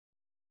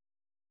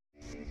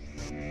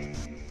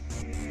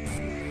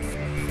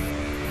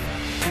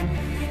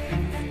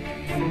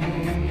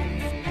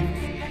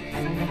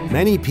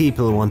Many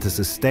people want a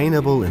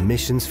sustainable,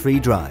 emissions-free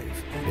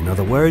drive. In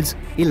other words,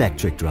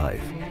 electric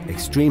drive.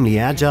 Extremely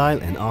agile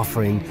and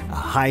offering a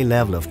high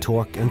level of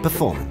torque and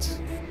performance.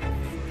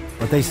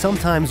 But they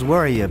sometimes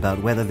worry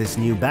about whether this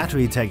new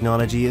battery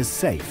technology is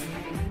safe.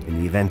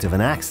 In the event of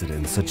an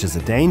accident, such as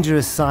a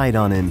dangerous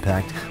side-on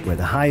impact where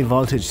the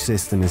high-voltage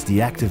system is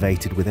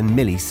deactivated within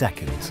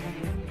milliseconds.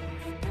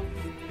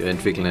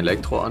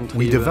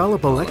 We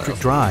develop electric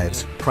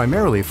drives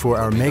primarily for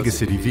our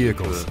megacity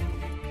vehicles.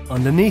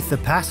 Underneath the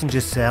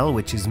passenger cell,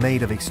 which is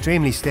made of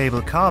extremely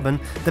stable carbon,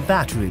 the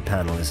battery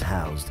panel is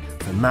housed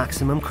for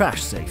maximum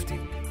crash safety.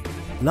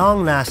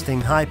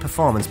 Long-lasting,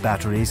 high-performance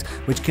batteries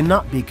which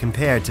cannot be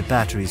compared to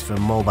batteries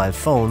from mobile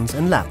phones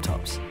and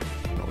laptops.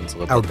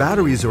 Our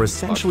batteries are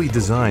essentially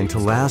designed to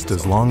last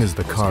as long as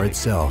the car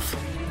itself.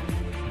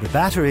 The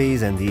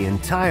batteries and the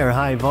entire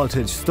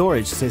high-voltage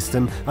storage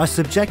system are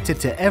subjected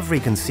to every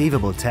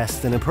conceivable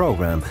test in a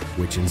program,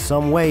 which in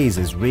some ways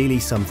is really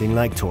something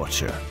like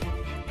torture.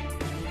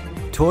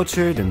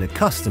 Tortured in the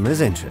customer's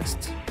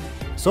interests.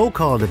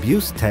 So-called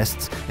abuse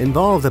tests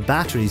involve the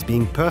batteries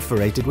being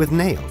perforated with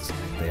nails.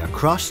 They are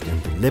crushed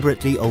and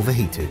deliberately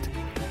overheated.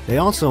 They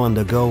also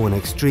undergo an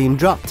extreme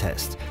drop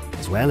test,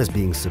 as well as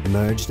being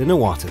submerged in a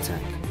water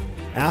tank.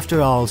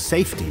 After all,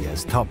 safety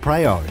is top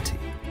priority.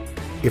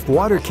 If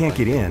water can't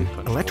get in,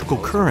 electrical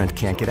current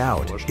can't get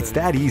out. It's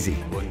that easy.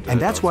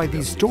 And that's why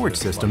these storage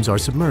systems are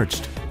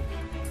submerged.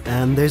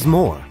 And there's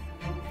more.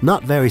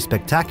 Not very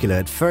spectacular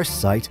at first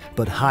sight,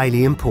 but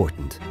highly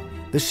important.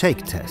 The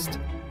shake test.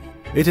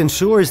 It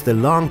ensures the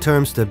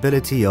long-term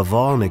stability of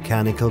all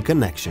mechanical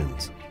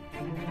connections.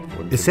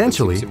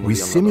 Essentially, we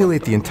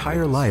simulate the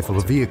entire life of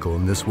a vehicle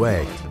in this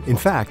way. In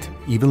fact,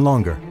 even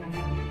longer.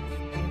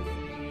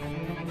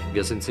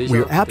 We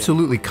are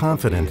absolutely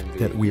confident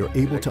that we are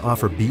able to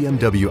offer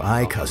BMW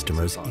i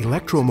customers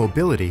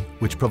electromobility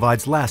which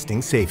provides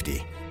lasting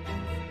safety.